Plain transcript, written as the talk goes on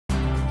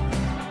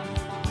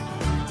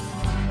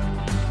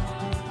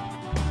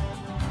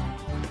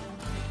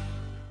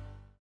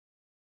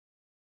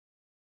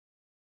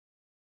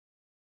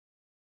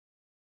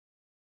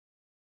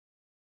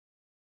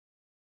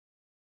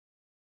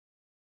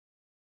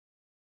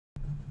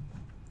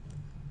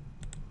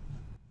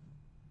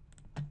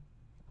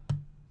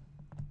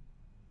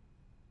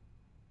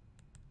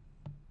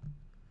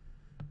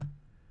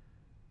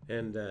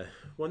And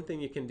one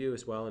thing you can do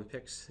as well in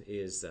PICS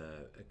is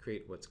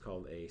create what's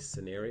called a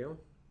scenario.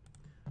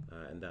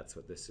 And that's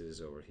what this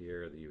is over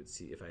here. That you would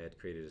see if I had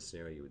created a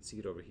scenario, you would see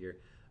it over here.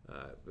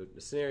 But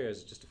the scenario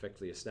is just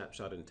effectively a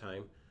snapshot in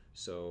time,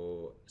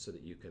 so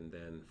that you can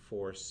then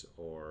force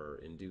or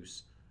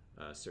induce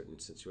certain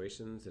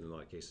situations. And in a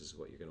lot of cases,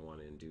 what you're going to want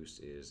to induce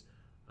is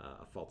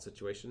a fault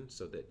situation,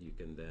 so that you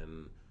can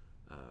then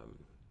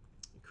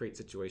create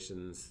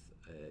situations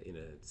in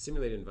a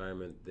simulated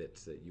environment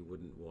that you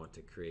wouldn't want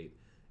to create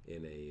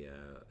in a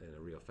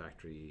real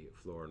factory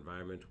floor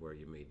environment where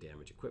you may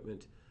damage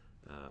equipment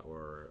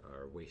or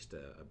waste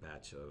a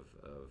batch of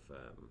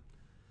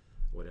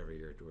whatever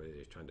you're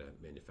trying to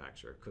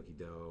manufacture, cookie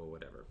dough,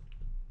 whatever.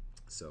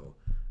 So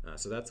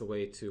that's a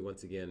way to,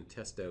 once again,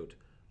 test out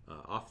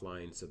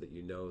offline, so that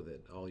you know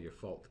that all your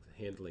fault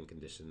handling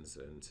conditions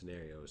and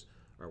scenarios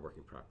are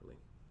working properly.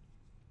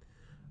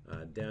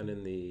 Down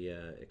in the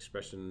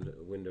expression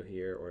window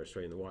here, or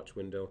sorry, in the watch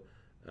window,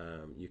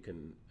 you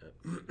can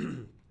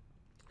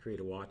create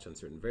a watch on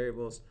certain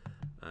variables.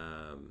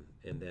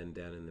 And then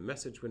down in the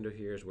message window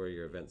here is where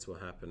your events will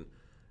happen,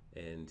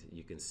 and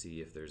you can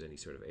see if there's any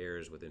sort of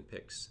errors within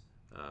PICS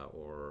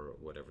or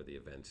whatever the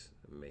event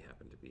may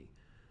happen to be.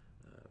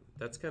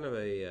 That's kind of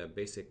a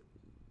basic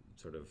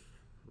sort of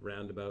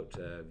roundabout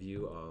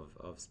view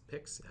of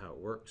PICS, how it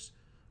works,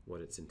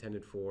 what it's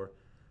intended for.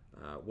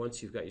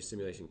 Once you've got your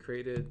simulation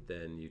created,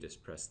 then you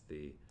just press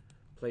the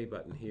play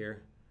button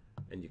here,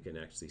 and you can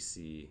actually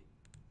see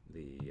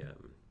the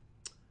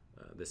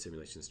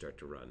simulation start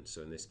to run.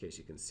 So in this case,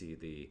 you can see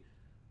the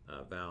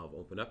valve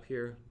open up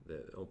here.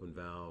 The open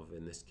valve,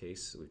 in this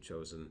case, we've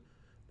chosen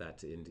that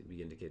to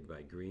be indicated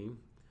by green.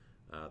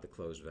 The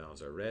closed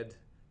valves are red.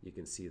 You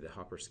can see the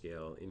hopper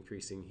scale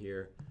increasing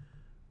here.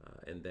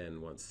 And then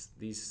once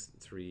these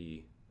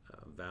three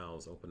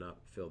valves open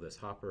up, fill this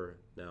hopper.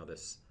 Now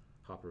this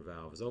hopper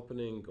valve is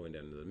opening, going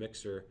down to the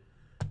mixer,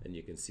 and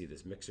you can see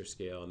this mixer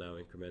scale now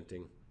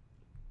incrementing.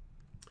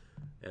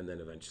 And then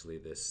eventually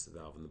this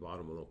valve in the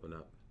bottom will open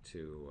up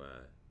to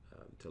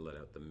let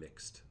out the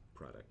mixed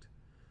product.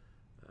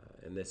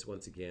 And this,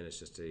 once again, is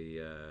just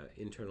a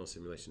internal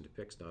simulation to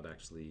PICS, not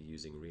actually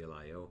using real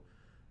I/O,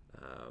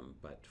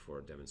 but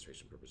for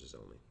demonstration purposes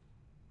only.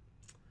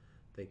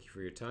 Thank you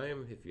for your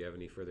time. If you have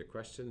any further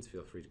questions,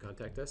 feel free to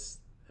contact us.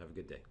 Have a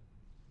good day.